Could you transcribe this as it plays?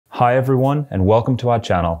Hi everyone, and welcome to our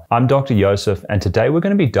channel. I'm Dr. Josef, and today we're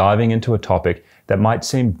going to be diving into a topic that might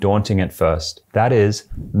seem daunting at first. That is,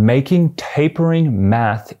 making tapering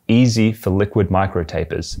math easy for liquid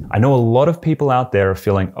microtapers. I know a lot of people out there are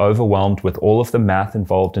feeling overwhelmed with all of the math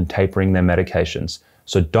involved in tapering their medications.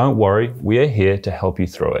 So don't worry, we are here to help you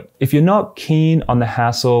through it. If you're not keen on the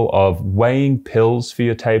hassle of weighing pills for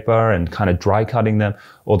your taper and kind of dry cutting them,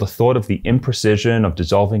 or the thought of the imprecision of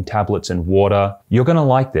dissolving tablets in water, you're gonna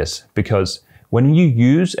like this because when you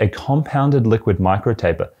use a compounded liquid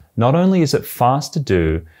microtaper, not only is it fast to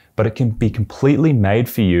do, but it can be completely made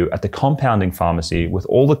for you at the compounding pharmacy with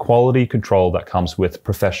all the quality control that comes with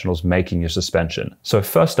professionals making your suspension. So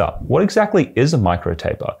first up, what exactly is a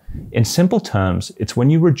microtaper? In simple terms, it's when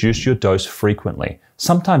you reduce your dose frequently,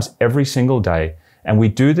 sometimes every single day, and we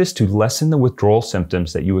do this to lessen the withdrawal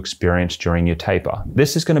symptoms that you experience during your taper.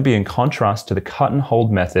 This is going to be in contrast to the cut and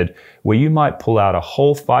hold method where you might pull out a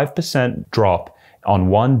whole 5% drop on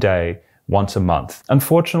one day once a month.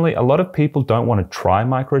 Unfortunately, a lot of people don't want to try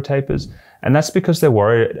microtapers, and that's because they're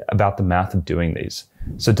worried about the math of doing these.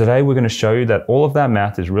 So today we're going to show you that all of that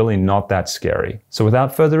math is really not that scary. So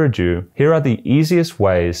without further ado, here are the easiest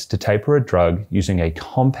ways to taper a drug using a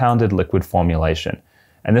compounded liquid formulation.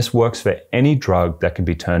 And this works for any drug that can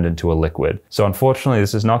be turned into a liquid. So unfortunately,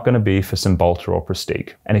 this is not going to be for Cymbalta or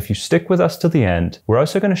Prestige. And if you stick with us to the end, we're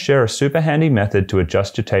also going to share a super handy method to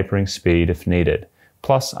adjust your tapering speed if needed.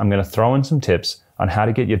 Plus, I'm going to throw in some tips on how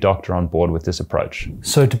to get your doctor on board with this approach.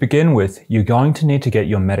 So to begin with, you're going to need to get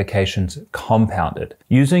your medications compounded.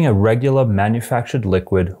 Using a regular manufactured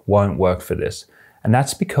liquid won't work for this. And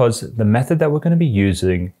that's because the method that we're going to be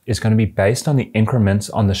using is going to be based on the increments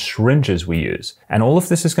on the syringes we use. And all of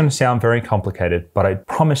this is going to sound very complicated, but I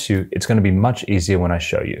promise you it's going to be much easier when I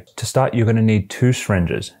show you. To start, you're going to need 2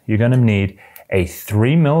 syringes. You're going to need a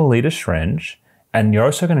 3 milliliter syringe, and you're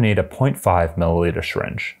also going to need a 0.5 milliliter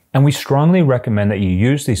syringe. And we strongly recommend that you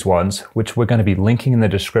use these ones, which we're going to be linking in the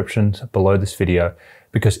descriptions below this video,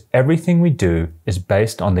 because everything we do is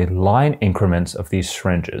based on the line increments of these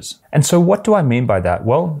syringes. And so what do I mean by that?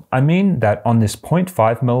 Well, I mean that on this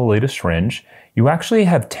 0.5 milliliter syringe, you actually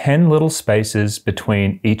have 10 little spaces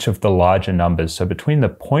between each of the larger numbers. So between the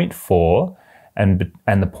 0.4 and the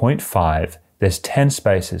 0.5, there's 10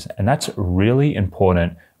 spaces, and that's really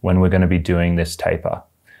important when we're going to be doing this taper.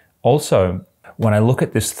 Also, when I look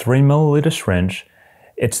at this 3 milliliter syringe,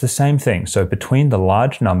 it's the same thing. So between the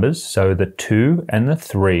large numbers, so the 2 and the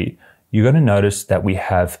 3, you're going to notice that we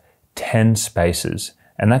have 10 spaces,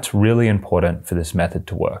 and that's really important for this method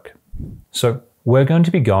to work. So we're going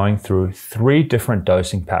to be going through 3 different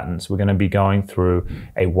dosing patterns. We're going to be going through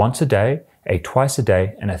a once a day, a twice a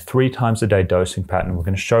day, and a 3 times a day dosing pattern. We're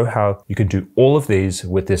going to show how you can do all of these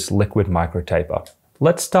with this liquid microtaper.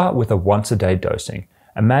 Let's start with a once a day dosing.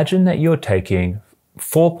 Imagine that you're taking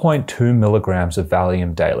 4.2 milligrams of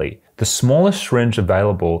Valium daily. The smallest syringe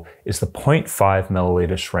available is the 0.5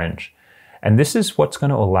 milliliter syringe. And this is what's going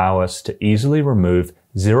to allow us to easily remove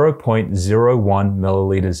 0.01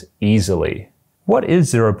 milliliters easily. What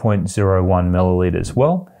is 0.01 milliliters?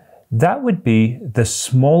 Well, that would be the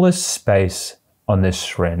smallest space on this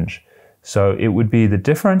syringe. So it would be the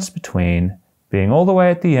difference between being all the way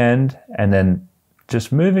at the end and then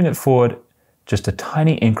just moving it forward just a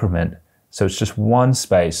tiny increment. So it's just one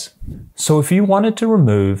space. So if you wanted to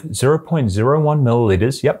remove 0.01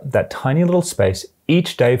 milliliters, yep, that tiny little space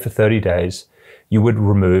each day for 30 days, you would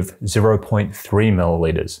remove 0.3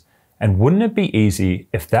 milliliters. And wouldn't it be easy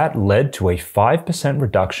if that led to a 5%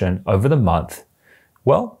 reduction over the month?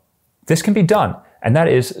 Well, this can be done. And that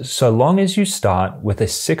is so long as you start with a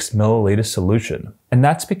 6 milliliter solution. And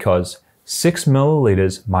that's because 6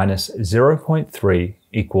 milliliters minus 0.3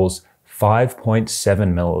 equals 5.7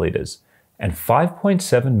 milliliters. And 5.7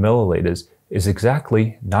 milliliters is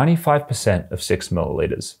exactly 95% of 6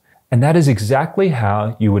 milliliters. And that is exactly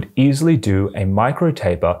how you would easily do a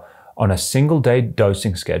microtaper on a single day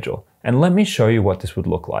dosing schedule. And let me show you what this would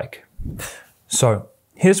look like. So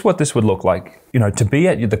here's what this would look like. To be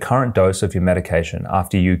at the current dose of your medication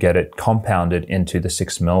after you get it compounded into the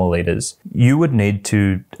 6 milliliters, you would need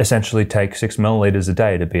to essentially take 6 milliliters a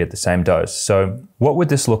day to be at the same dose. So what would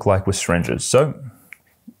this look like with syringes? So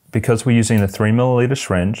because we're using the 3 milliliter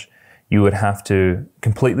syringe, you would have to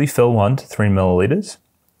completely fill one to 3 milliliters.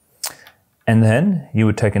 And then you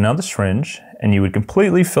would take another syringe and you would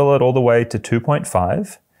completely fill it all the way to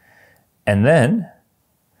 2.5. And then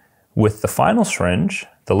with the final syringe,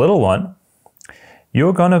 the little one,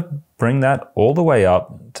 you're going to bring that all the way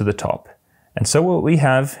up to the top. And so what we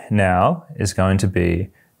have now is going to be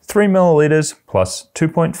 3 milliliters plus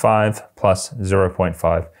 2.5 plus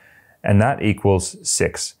 0.5, and that equals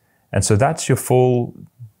 6. And so that's your full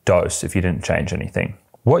dose if you didn't change anything.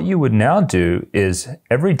 What you would now do is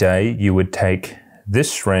every day you would take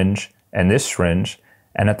this syringe,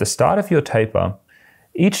 and at the start of your taper,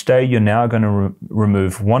 each day you're now going to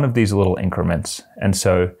remove one of these little increments. And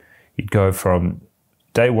so you'd go from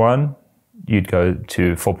day 1, you'd go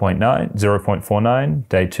to 0.49,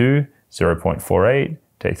 day 2, 0.48,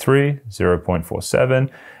 day 3, 0.47,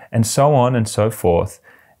 and so on and so forth.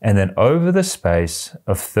 And then over the space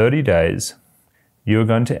of 30 days, you're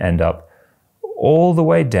going to end up all the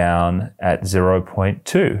way down at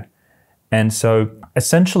 0.2. And so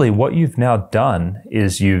essentially what you've now done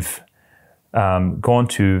is you've gone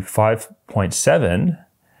to 5.7,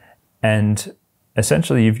 and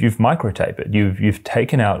essentially you've microtapered. You've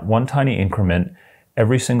taken out one tiny increment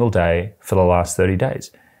every single day for the last 30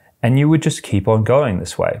 days. And you would just keep on going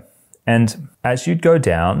this way. And as you'd go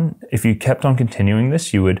down, if you kept on continuing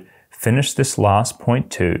this, you would finish this last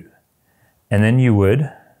 0.2, and then you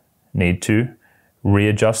would need to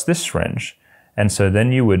readjust this syringe. And so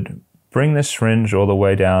then you would bring this syringe all the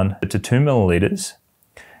way down to 2 milliliters,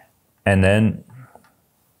 and then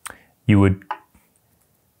you would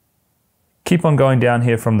keep on going down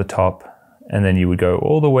here from the top, and then you would go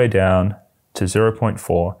all the way down to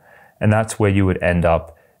 0.4, and that's where you would end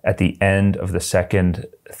up at the end of the second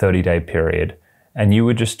 30-day period. And you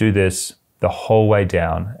would just do this the whole way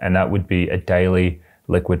down, and that would be a daily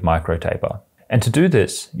liquid microtaper. And to do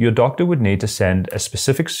this, your doctor would need to send a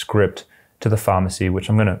specific script to the pharmacy, which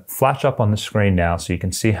I'm going to flash up on the screen now so you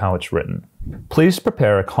can see how it's written. Please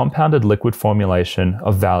prepare a compounded liquid formulation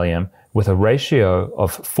of Valium with a ratio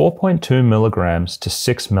of 4.2 milligrams to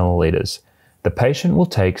 6 milliliters. The patient will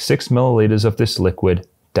take 6 milliliters of this liquid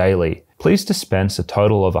daily. Please dispense a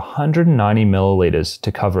total of 190 milliliters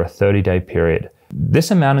to cover a 30-day period.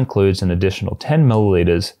 This amount includes an additional 10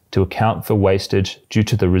 milliliters to account for wastage due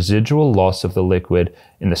to the residual loss of the liquid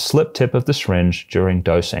in the slip tip of the syringe during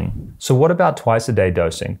dosing. So what about twice a day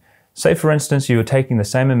dosing? Say for instance you were taking the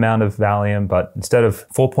same amount of Valium, but instead of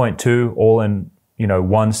 4.2 all in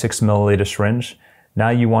one 6 milliliter syringe, now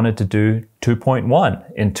you wanted to do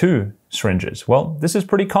 2.1 in 2 syringes. Well, this is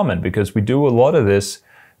pretty common because we do a lot of this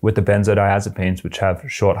with the benzodiazepines, which have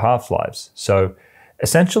short half-lives. So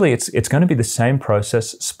essentially, it's going to be the same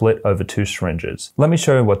process split over 2 syringes. Let me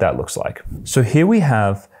show you what that looks like. So here we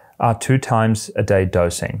have our 2 times a day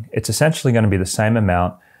dosing. It's essentially going to be the same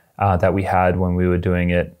amount that we had when we were doing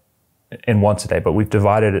it in once a day, but we've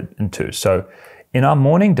divided it in 2. So in our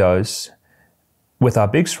morning dose, with our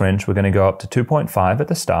big syringe, we're going to go up to 2.5 at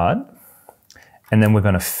the start, and then we're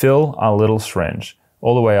going to fill our little syringe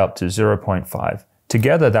all the way up to 0.5.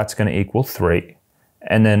 Together, that's going to equal 3.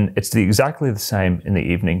 And then it's exactly the same in the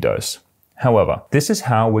evening dose. However, this is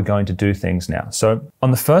how we're going to do things now. So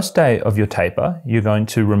on the first day of your taper, you're going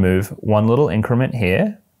to remove one little increment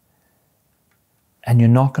here, and you're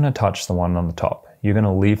not going to touch the one on the top. You're going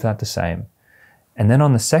to leave that the same. And then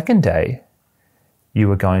on the second day, you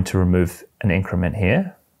are going to remove an increment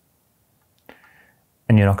here,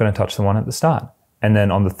 and you're not going to touch the one at the start. And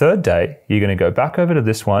then on the third day, you're going to go back over to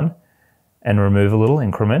this one and remove a little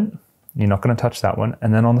increment. You're not going to touch that one.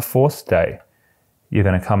 And then on the fourth day, you're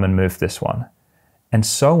going to come and move this one, and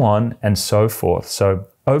so on and so forth. So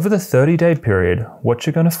over the 30-day period, what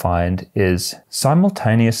you're going to find is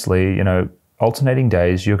simultaneously, alternating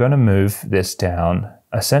days, you're going to move this down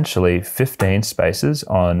essentially 15 spaces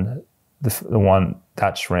on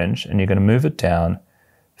that syringe, and you're going to move it down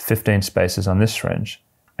 15 spaces on this syringe.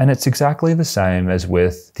 And it's exactly the same as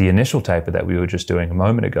with the initial taper that we were just doing a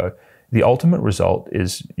moment ago. The ultimate result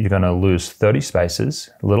is you're going to lose 30 spaces,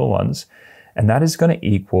 little ones, and that is going to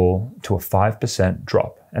equal to a 5%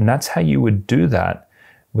 drop. And that's how you would do that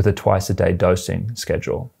with a twice a day dosing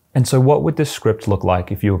schedule. And so what would this script look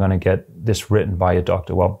like if you were going to get this written by your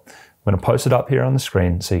doctor? Well, I'm going to post it up here on the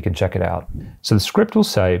screen so you can check it out. So the script will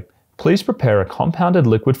say, please prepare a compounded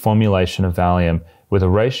liquid formulation of Valium with a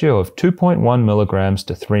ratio of 2.1 milligrams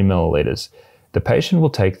to 3 milliliters. The patient will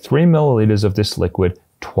take 3 milliliters of this liquid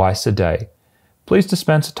twice a day. Please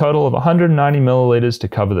dispense a total of 190 milliliters to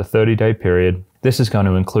cover the 30-day period. This is going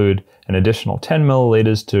to include an additional 10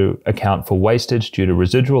 milliliters to account for wastage due to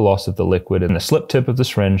residual loss of the liquid in the slip tip of the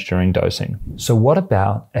syringe during dosing. So what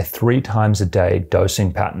about a 3 times a day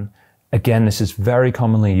dosing pattern? Again, this is very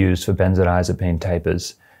commonly used for benzodiazepine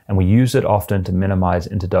tapers, and we use it often to minimize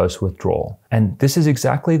interdose withdrawal. And this is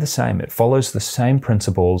exactly the same. It follows the same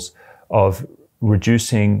principles of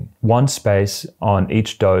reducing one space on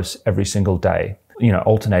each dose every single day,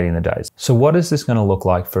 alternating the days. So what is this going to look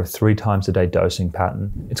like for a 3 times a day dosing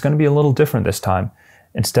pattern? It's going to be a little different this time.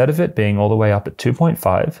 Instead of it being all the way up at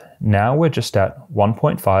 2.5, now we're just at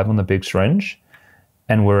 1.5 on the big syringe,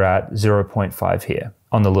 and we're at 0.5 here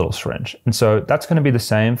on the little syringe. And so that's going to be the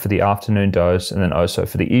same for the afternoon dose and then also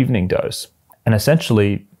for the evening dose. And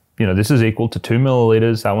essentially, this is equal to 2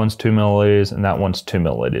 milliliters, that one's 2 milliliters, and that one's 2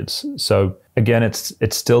 milliliters. So again, it's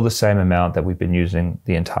still the same amount that we've been using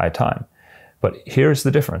the entire time. But here's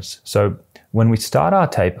the difference. So when we start our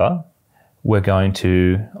taper, we're going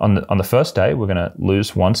to, on the first day, we're going to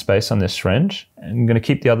lose one space on this syringe, and we're going to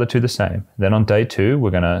keep the other two the same. Then on day 2,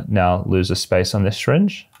 we're going to now lose a space on this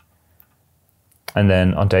syringe. And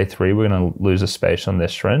then on day 3, we're going to lose a space on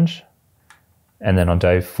this syringe. And then on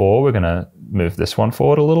day 4, we're going to move this one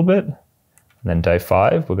forward a little bit. And then day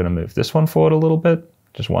 5, we're going to move this one forward a little bit,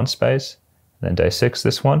 just one space. And then day 6,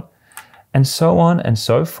 this one. And so on and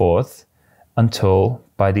so forth until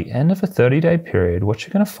by the end of a 30-day period, what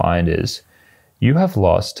you're going to find is you have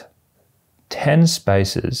lost 10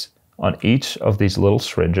 spaces on each of these little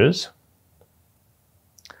syringes.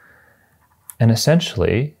 And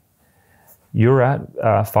essentially, you're at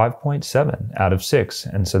 5.7 out of 6.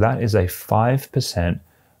 And so that is a 5%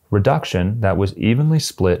 reduction that was evenly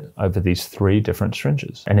split over these 3 different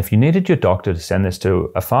syringes. And if you needed your doctor to send this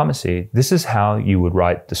to a pharmacy, this is how you would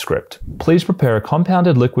write the script. Please prepare a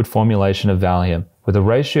compounded liquid formulation of Valium with a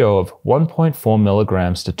ratio of 1.4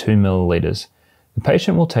 milligrams to 2 milliliters. The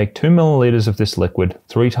patient will take 2 milliliters of this liquid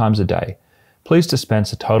 3 times a day. Please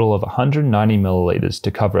dispense a total of 190 milliliters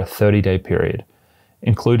to cover a 30-day period,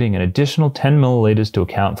 including an additional 10 milliliters to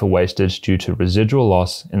account for wastage due to residual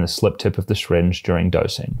loss in the slip tip of the syringe during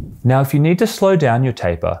dosing. Now, if you need to slow down your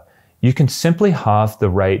taper, you can simply halve the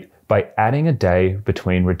rate by adding a day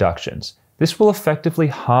between reductions. This will effectively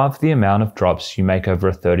halve the amount of drops you make over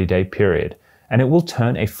a 30-day period, and it will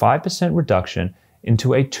turn a 5% reduction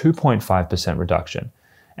into a 2.5% reduction.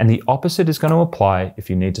 And the opposite is going to apply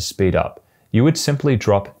if you need to speed up. You would simply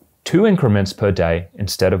drop 2 increments per day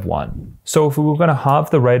instead of 1. So if we were going to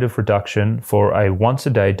halve the rate of reduction for a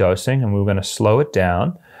once-a-day dosing and we were going to slow it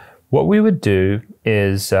down, what we would do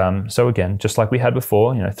is, so again, just like we had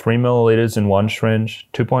before, 3 milliliters in one syringe,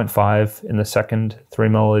 2.5 in the second 3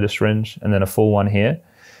 milliliter syringe, and then a full one here.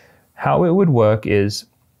 How it would work is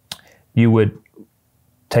you would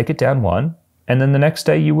take it down 1, and then the next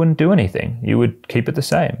day you wouldn't do anything. You would keep it the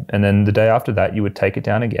same. And then the day after that, you would take it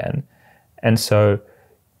down again. And so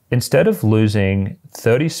instead of losing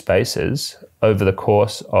 30 spaces over the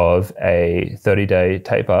course of a 30-day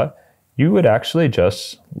taper, you would actually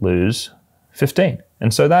just lose 15.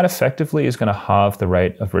 And so that effectively is going to halve the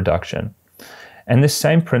rate of reduction. And this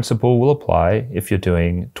same principle will apply if you're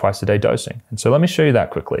doing twice-a-day dosing. And so let me show you that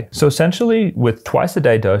quickly. So essentially, with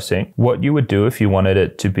twice-a-day dosing, what you would do if you wanted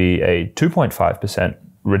it to be a 2.5%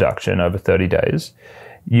 reduction over 30 days,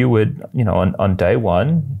 you would, on day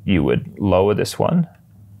 1, you would lower this one.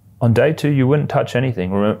 On day 2, you wouldn't touch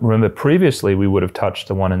anything. Remember, previously we would have touched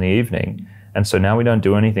the one in the evening. And so now we don't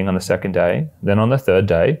do anything on the second day. Then on the third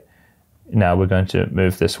day, now we're going to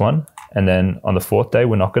move this one. And then on the 4th day,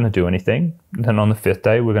 we're not going to do anything. Then on the 5th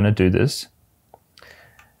day, we're going to do this.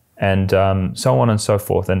 And so on and so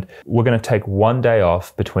forth. And we're going to take 1 day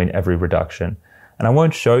off between every reduction. And I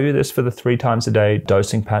won't show you this for the 3 times a day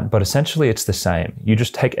dosing pattern, but essentially it's the same. You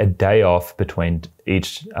just take a day off between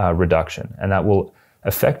each reduction, and that will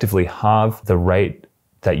effectively halve the rate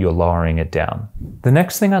that you're lowering it down. The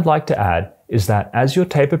next thing I'd like to add is that as your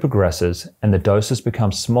taper progresses and the doses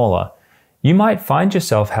become smaller, you might find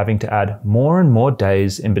yourself having to add more and more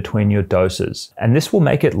days in between your doses, and this will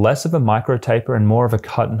make it less of a micro taper and more of a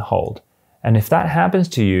cut and hold. And if that happens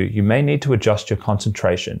to you, you may need to adjust your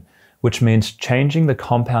concentration, which means changing the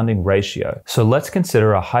compounding ratio. So let's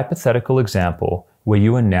consider a hypothetical example where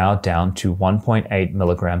you are now down to 1.8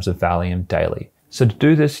 milligrams of Valium daily. So to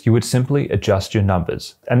do this, you would simply adjust your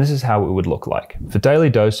numbers, and this is how it would look like. For daily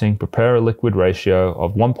dosing, prepare a liquid ratio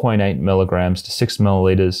of 1.8 milligrams to 6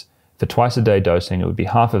 milliliters. For twice a day dosing, it would be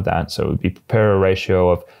half of that, so it would be prepare a ratio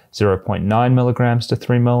of 0.9 milligrams to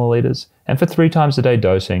 3 milliliters. And for 3 times a day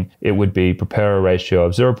dosing, it would be prepare a ratio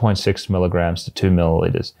of 0.6 milligrams to 2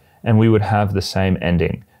 milliliters. And we would have the same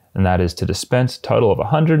ending, and that is to dispense a total of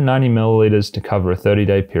 190 milliliters to cover a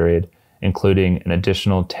 30-day period, including an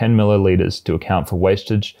additional 10 milliliters to account for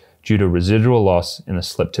wastage due to residual loss in the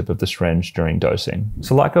slip tip of the syringe during dosing.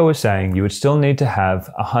 So like I was saying, you would still need to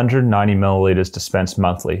have 190 milliliters dispensed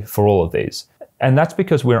monthly for all of these. And that's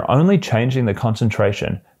because we're only changing the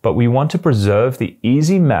concentration, but we want to preserve the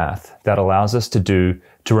easy math that allows us to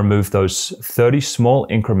remove those 30 small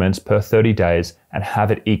increments per 30 days and have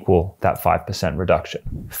it equal that 5%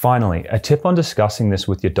 reduction. Finally, a tip on discussing this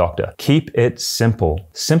with your doctor. Keep it simple.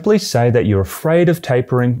 Simply say that you're afraid of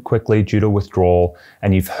tapering quickly due to withdrawal,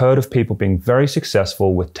 and you've heard of people being very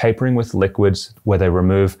successful with tapering with liquids where they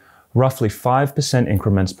remove roughly 5%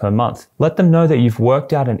 increments per month. Let them know that you've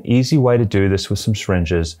worked out an easy way to do this with some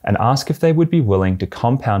syringes, and ask if they would be willing to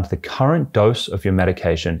compound the current dose of your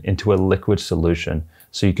medication into a liquid solution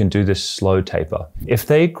so you can do this slow taper. If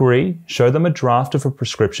they agree, show them a draft of a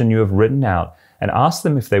prescription you have written out and ask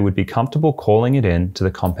them if they would be comfortable calling it in to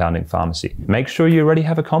the compounding pharmacy. Make sure you already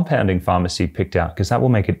have a compounding pharmacy picked out, because that will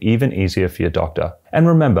make it even easier for your doctor. And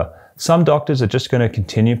remember, some doctors are just going to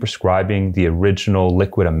continue prescribing the original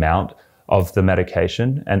liquid amount of the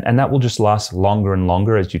medication, and that will just last longer and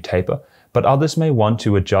longer as you taper, but others may want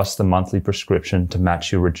to adjust the monthly prescription to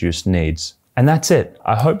match your reduced needs. And that's it.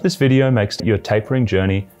 I hope this video makes your tapering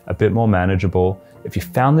journey a bit more manageable. If you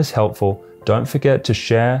found this helpful, don't forget to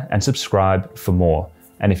share and subscribe for more.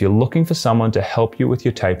 And if you're looking for someone to help you with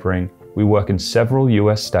your tapering, we work in several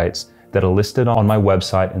US states that are listed on my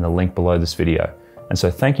website in the link below this video. And so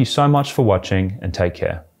thank you so much for watching, and take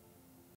care.